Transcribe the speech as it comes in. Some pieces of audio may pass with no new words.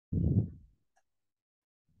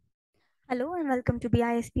Hello and welcome to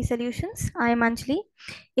BISP Solutions. I am Anjali.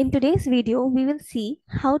 In today's video, we will see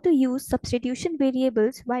how to use substitution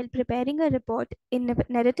variables while preparing a report in a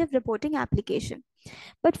narrative reporting application.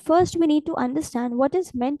 But first, we need to understand what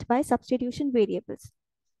is meant by substitution variables.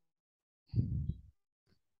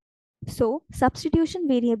 So, substitution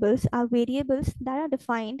variables are variables that are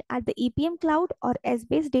defined at the EPM cloud or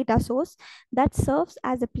S-based data source that serves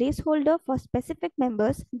as a placeholder for specific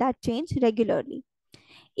members that change regularly.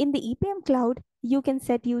 In the EPM cloud, you can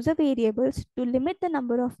set user variables to limit the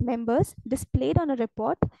number of members displayed on a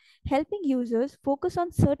report, helping users focus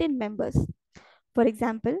on certain members. For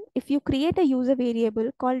example, if you create a user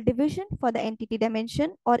variable called division for the entity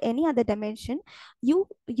dimension or any other dimension,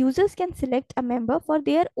 users can select a member for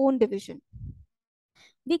their own division.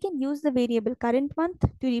 We can use the variable current month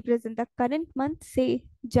to represent the current month, say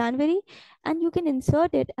January, and you can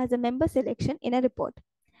insert it as a member selection in a report.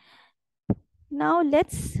 Now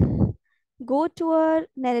let's go to our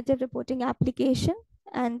narrative reporting application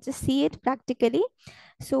and just see it practically.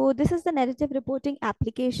 So this is the narrative reporting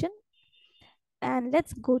application, and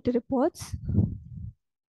let's go to reports.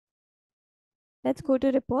 Let's go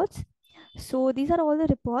to reports. So these are all the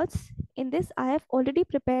reports. In this, I have already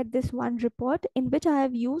prepared this one report in which I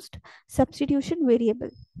have used substitution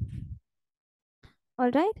variable.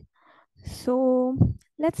 All right. So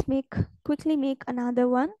let's quickly make another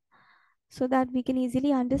one so that we can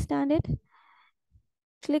easily understand it.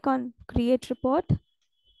 Click on create report.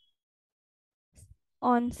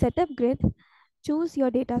 On setup grid, choose your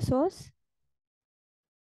data source.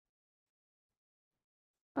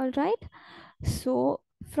 All right. So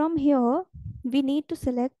from here, we need to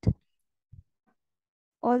select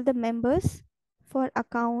all the members for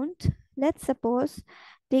account. Let's suppose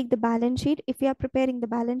take the balance sheet. If we are preparing the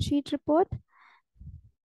balance sheet report,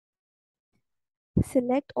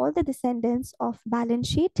 select all the descendants of balance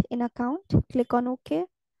sheet in account. Click on OK.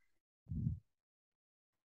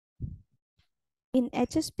 In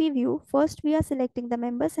HSP view, first we are selecting the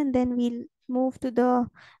members and then we'll move to the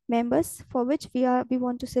members for which we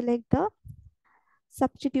want to select the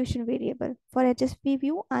substitution variable. For HSP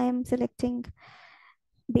view, I am selecting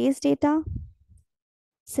base data,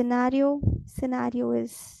 scenario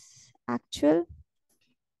is actual,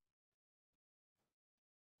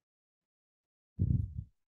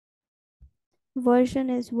 version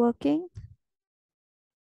is working,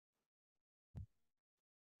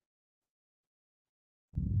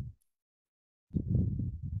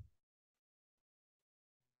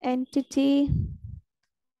 entity,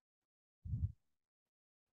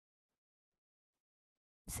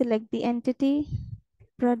 select the entity,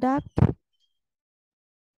 product,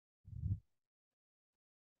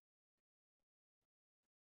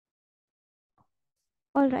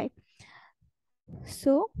 all right.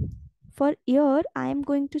 So for here, I am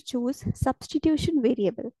going to choose substitution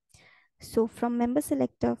variable. So from member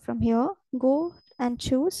selector, from here, go and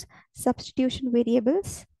choose substitution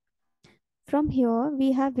variables. From here,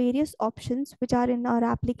 we have various options which are in our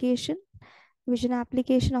application, vision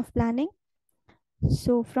application of planning.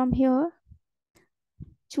 So from here,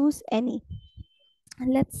 choose any.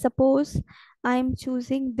 Let's suppose I'm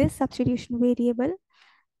choosing this substitution variable.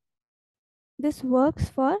 This works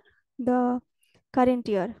for the current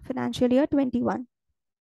year, financial year 21.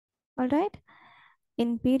 All right.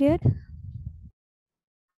 In period,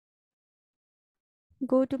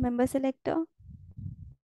 go to member selector,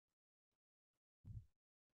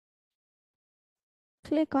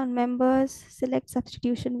 click on members, select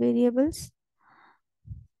substitution variables,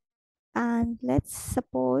 and let's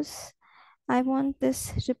suppose I want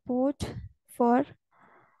this report for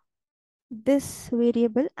this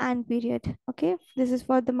variable and period. Okay, this is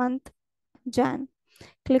for the month Jan.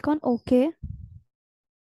 Click on OK.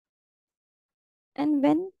 And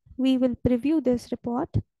when we will preview this report,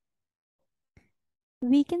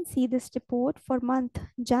 we can see this report for month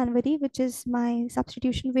January, which is my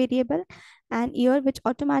substitution variable, and year, which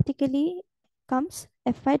automatically comes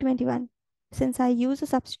FY21. Since I use a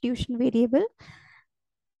substitution variable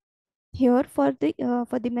here for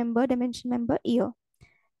the member dimension member year,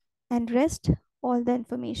 and rest all the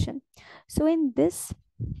information. So in this,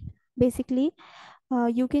 basically,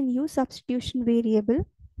 you can use substitution variable.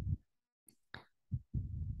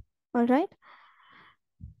 All right.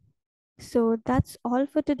 So that's all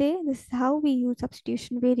for today. This is how we use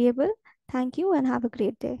substitution variable. Thank you and have a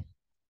great day.